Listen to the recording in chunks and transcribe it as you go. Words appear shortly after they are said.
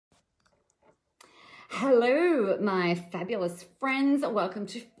Hello, my fabulous friends. Welcome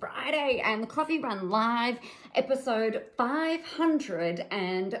to Friday and the Coffee Run Live, episode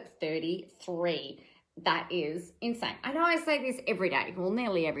 533. That is insane. I know I say this every day, well,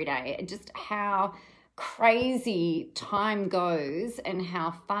 nearly every day, just how crazy time goes and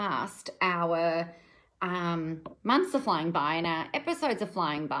how fast our months are flying by and our episodes are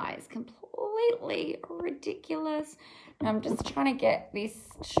flying by. It's completely ridiculous. I'm just trying to get this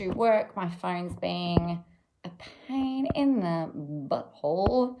to work. My phone's being a pain in the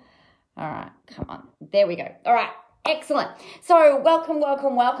butthole. All right, come on. There we go. All right, excellent. So welcome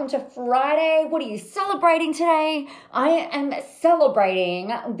to Friday. What are you celebrating today? I am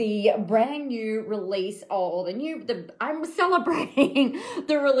celebrating the brand new release, I'm celebrating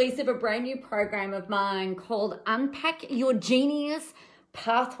the release of a brand new program of mine called Unpack Your Genius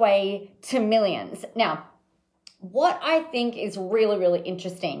Pathway to Millions. Now, what I think is really, really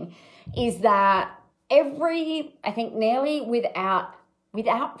interesting is that nearly without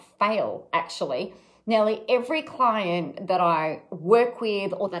fail, actually, nearly every client that I work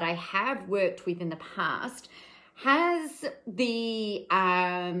with or that I have worked with in the past has the,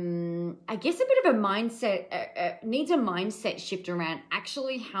 a bit of a mindset, needs a mindset shift around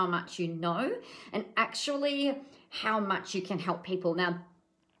actually how much you know and actually how much you can help people. Now,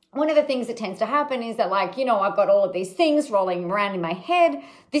 one of the things that tends to happen is that I've got all of these things rolling around in my head.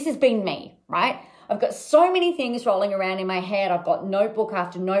 This has been me, right? I've got so many things rolling around in my head. I've got notebook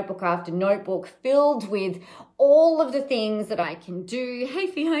after notebook after notebook filled with all of the things that I can do. Hey,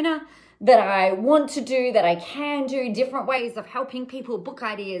 Fiona, that I want to do, that I can do, different ways of helping people, book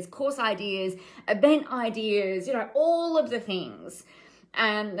ideas, course ideas, event ideas, all of the things.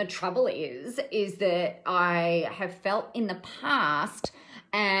 And the trouble is that I have felt in the past,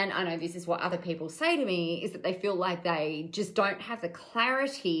 and I know this is what other people say to me, is that they feel like they just don't have the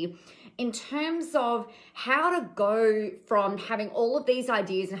clarity in terms of how to go from having all of these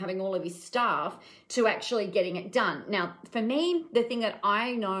ideas and having all of this stuff to actually getting it done. Now, for me, the thing that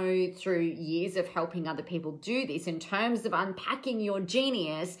I know through years of helping other people do this in terms of unpacking your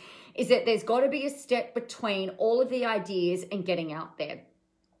genius is that there's got to be a step between all of the ideas and getting out there.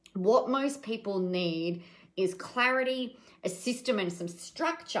 What most people need is clarity, a system, and some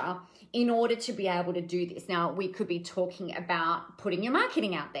structure in order to be able to do this. Now, we could be talking about putting your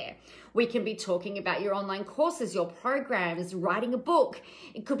marketing out there. We can be talking about your online courses, your programs, writing a book.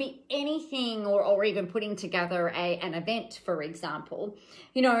 It could be anything, or even putting together an event, for example.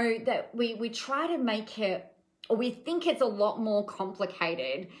 That we try to make it, or we think it's a lot more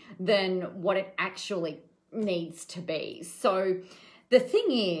complicated than what it actually needs to be. So the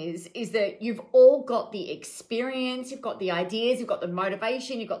thing is that you've all got the experience, you've got the ideas, you've got the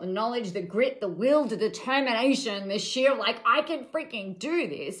motivation, you've got the knowledge, the grit, the will, the determination, the sheer, I can freaking do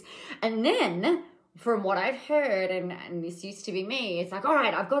this. And then from what I've heard, and this used to be me, it's all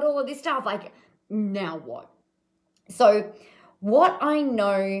right, I've got all of this stuff, now what? So what I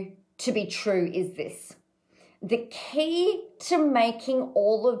know to be true is this. The key to making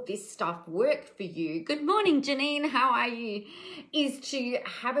all of this stuff work for you, good morning, Janine, how are you, is to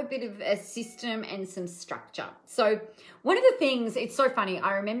have a bit of a system and some structure. So one of the things, it's so funny,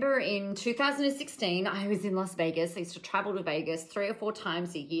 I remember in 2016, I was in Las Vegas. I used to travel to Vegas 3 or 4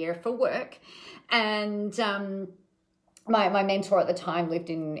 times a year for work. And my mentor at the time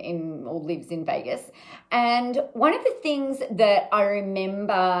lives in Vegas. And one of the things that I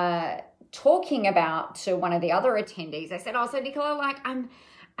remember talking about to one of the other attendees, I said, so Nicola, I'm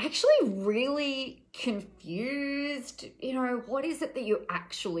actually really confused. What is it that you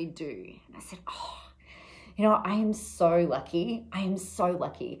actually do? And I said, I am so lucky.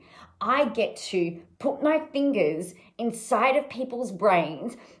 I get to put my fingers inside of people's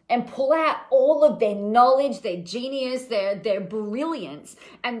brains and pull out all of their knowledge, their genius, their brilliance,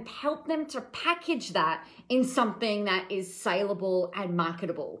 and help them to package that in something that is saleable and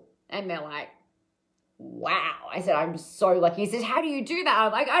marketable. And they're like, wow. I said, I'm so lucky. He says, how do you do that?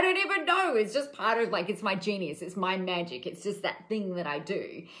 I'm like, I don't even know. It's just part of it's my genius. It's my magic. It's just that thing that I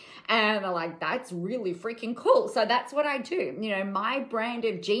do. And they're like, that's really freaking cool. So that's what I do. My brand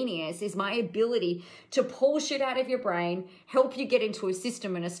of genius is my ability to pull shit out of your brain, help you get into a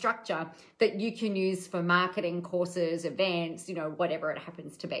system and a structure that you can use for marketing, courses, events, whatever it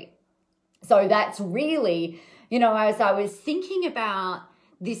happens to be. So that's really, as I was thinking about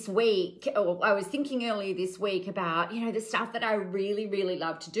this week, or I was thinking earlier this week about, the stuff that I really, really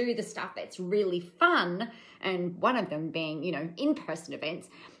love to do, the stuff that's really fun, and one of them being, in-person events.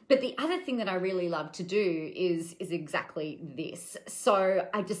 But the other thing that I really love to do is exactly this. So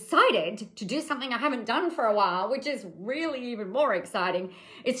I decided to do something I haven't done for a while, which is really even more exciting.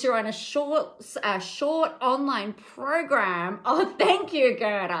 It's to run a short online program. Oh, thank you,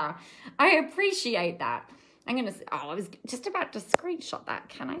 Gerda. I appreciate that. I was just about to screenshot that.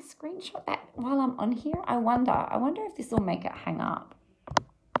 Can I screenshot that while I'm on here? I wonder if this will make it hang up.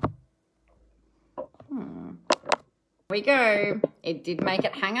 We go. It did make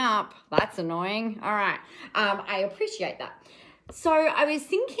it hang up. That's annoying. All right. I appreciate that. So I was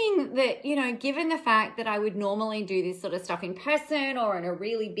thinking that, given the fact that I would normally do this sort of stuff in person or in a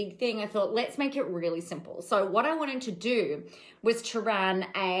really big thing, I thought, let's make it really simple. So what I wanted to do was to run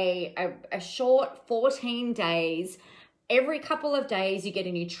a short 14 days. Every couple of days, you get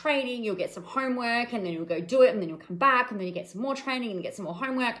a new training, you'll get some homework, and then you'll go do it, and then you'll come back, and then you get some more training, and you get some more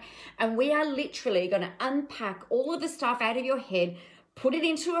homework. And we are literally going to unpack all of the stuff out of your head, put it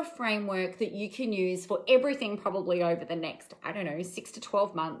into a framework that you can use for everything probably over the next, 6 to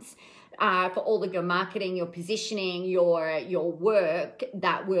 12 months, for all of your marketing, your positioning, your work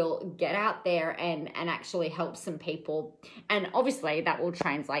that will get out there and actually help some people. And obviously that will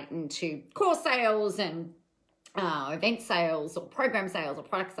translate into course sales and event sales or program sales or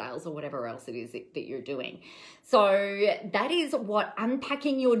product sales or whatever else it is that you're doing. So that is what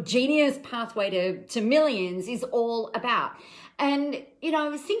Unpacking Your Genius Pathway to Millions is all about. And, I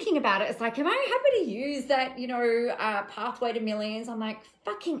was thinking about it. It's like, am I happy to use that, pathway to millions? I'm like,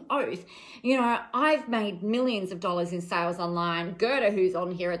 fucking oath. I've made millions of dollars in sales online. Gerda, who's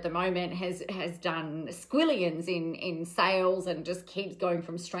on here at the moment, has done squillions in sales and just keeps going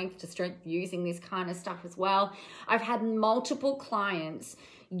from strength to strength using this kind of stuff as well. I've had multiple clients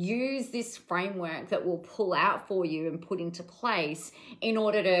use this framework that will pull out for you and put into place in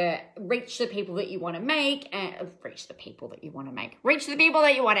order to reach the people that you want to make and reach the people that you want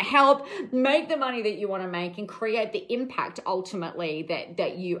to help, make the money that you want to make, and create the impact ultimately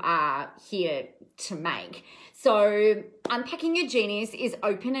that you are here to make. So Unpacking Your Genius is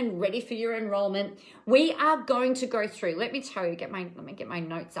open and ready for your enrollment. We are going to go through, let me tell you, let me get my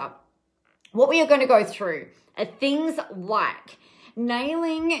notes up. What we are going to go through are things like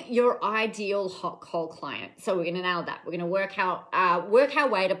nailing your ideal hot cold client. So we're going to nail that. We're going to work our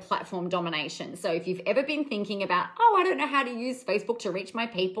way to platform domination. So if you've ever been thinking about, I don't know how to use Facebook to reach my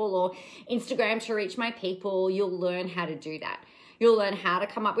people or Instagram to reach my people, you'll learn how to do that. You'll learn how to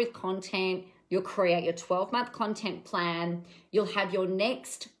come up with content. You'll create your 12-month content plan. You'll have your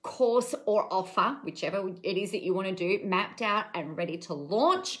next course or offer, whichever it is that you want to do, mapped out and ready to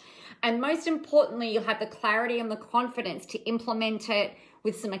launch. And most importantly, you'll have the clarity and the confidence to implement it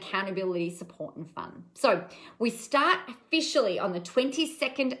with some accountability, support, and fun. So we start officially on the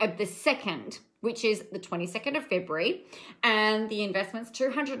 22nd of the 2nd, which is the 22nd of February. And the investment's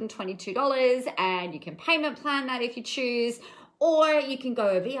 $222, and you can payment plan that if you choose, or you can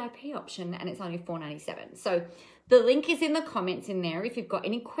go a VIP option and it's only $497. So the link is in the comments in there. If you've got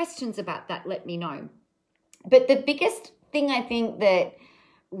any questions about that, let me know. But the biggest thing I think that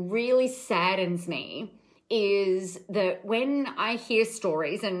really saddens me is that when I hear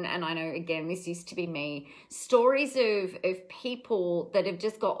stories, and I know, again, this used to be me, stories of people that have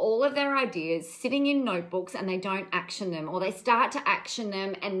just got all of their ideas sitting in notebooks and they don't action them, or they start to action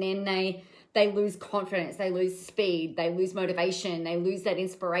them and then they lose confidence, they lose speed, they lose motivation, they lose that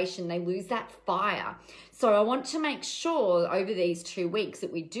inspiration, they lose that fire. So I want to make sure over these 2 weeks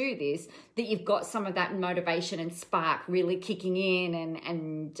that we do this, that you've got some of that motivation and spark really kicking in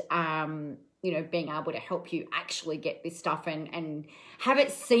and being able to help you actually get this stuff and have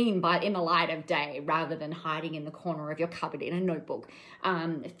it seen in the light of day, rather than hiding in the corner of your cupboard in a notebook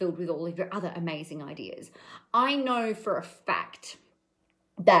filled with all of your other amazing ideas. I know for a fact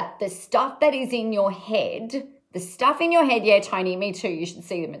that the stuff that is in your head, yeah, Tony, me too, you should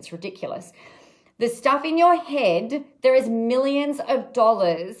see them, it's ridiculous. The stuff in your head, there is millions of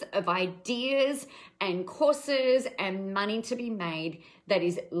dollars of ideas and courses and money to be made that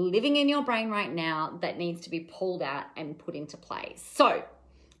is living in your brain right now that needs to be pulled out and put into place. So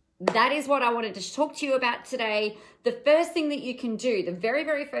that is what I wanted to talk to you about today. The first thing that you can do, the very,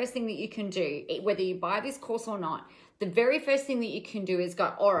 very first thing that you can do, whether you buy this course or not, the very first thing that you can do is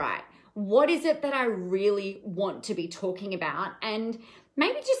go, all right, what is it that I really want to be talking about? And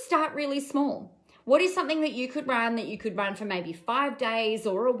maybe just start really small. What is something that you could run for maybe 5 days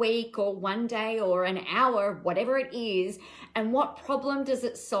or a week or 1 day or an hour, whatever it is, and what problem does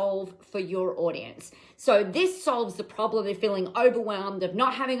it solve for your audience? So this solves the problem of feeling overwhelmed, of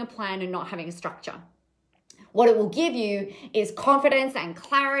not having a plan and not having a structure. What it will give you is confidence and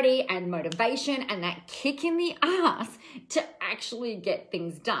clarity and motivation and that kick in the ass to actually get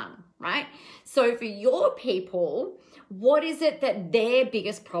things done, right? So for your people, what is it that their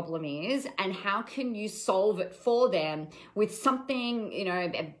biggest problem is, and how can you solve it for them with something,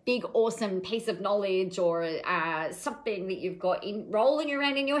 a big, awesome piece of knowledge or something that you've got rolling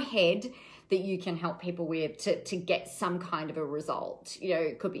around in your head that you can help people with to get some kind of a result.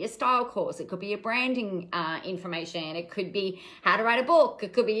 It could be a style course, it could be a branding information, it could be how to write a book,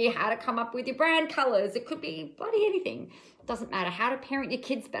 it could be how to come up with your brand colors, it could be bloody anything. It doesn't matter. How to parent your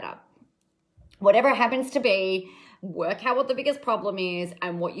kids better. Whatever it happens to be, work out what the biggest problem is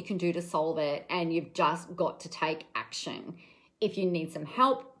and what you can do to solve it, and you've just got to take action. If you need some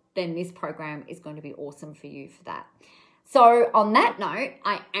help, then this program is going to be awesome for you for that. So on that note,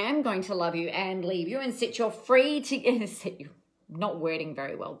 I am going to love you and leave you and set you free to not wording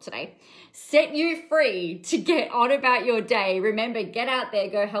very well today. Set you free to get on about your day. Remember, get out there,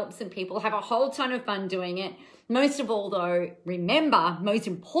 go help some people, have a whole ton of fun doing it. Most of all though, remember, most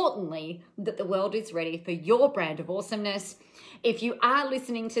importantly, that the world is ready for your brand of awesomeness. If you are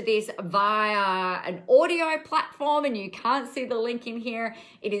listening to this via an audio platform and you can't see the link in here,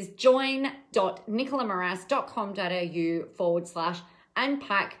 it is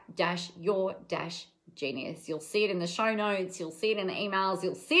join.nicolamoras.com.au/unpack-your-genius. You'll see it in the show notes, you'll see it in the emails,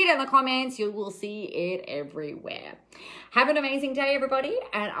 you'll see it in the comments, you will see it everywhere. Have an amazing day, everybody,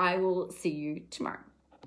 and I will see you tomorrow.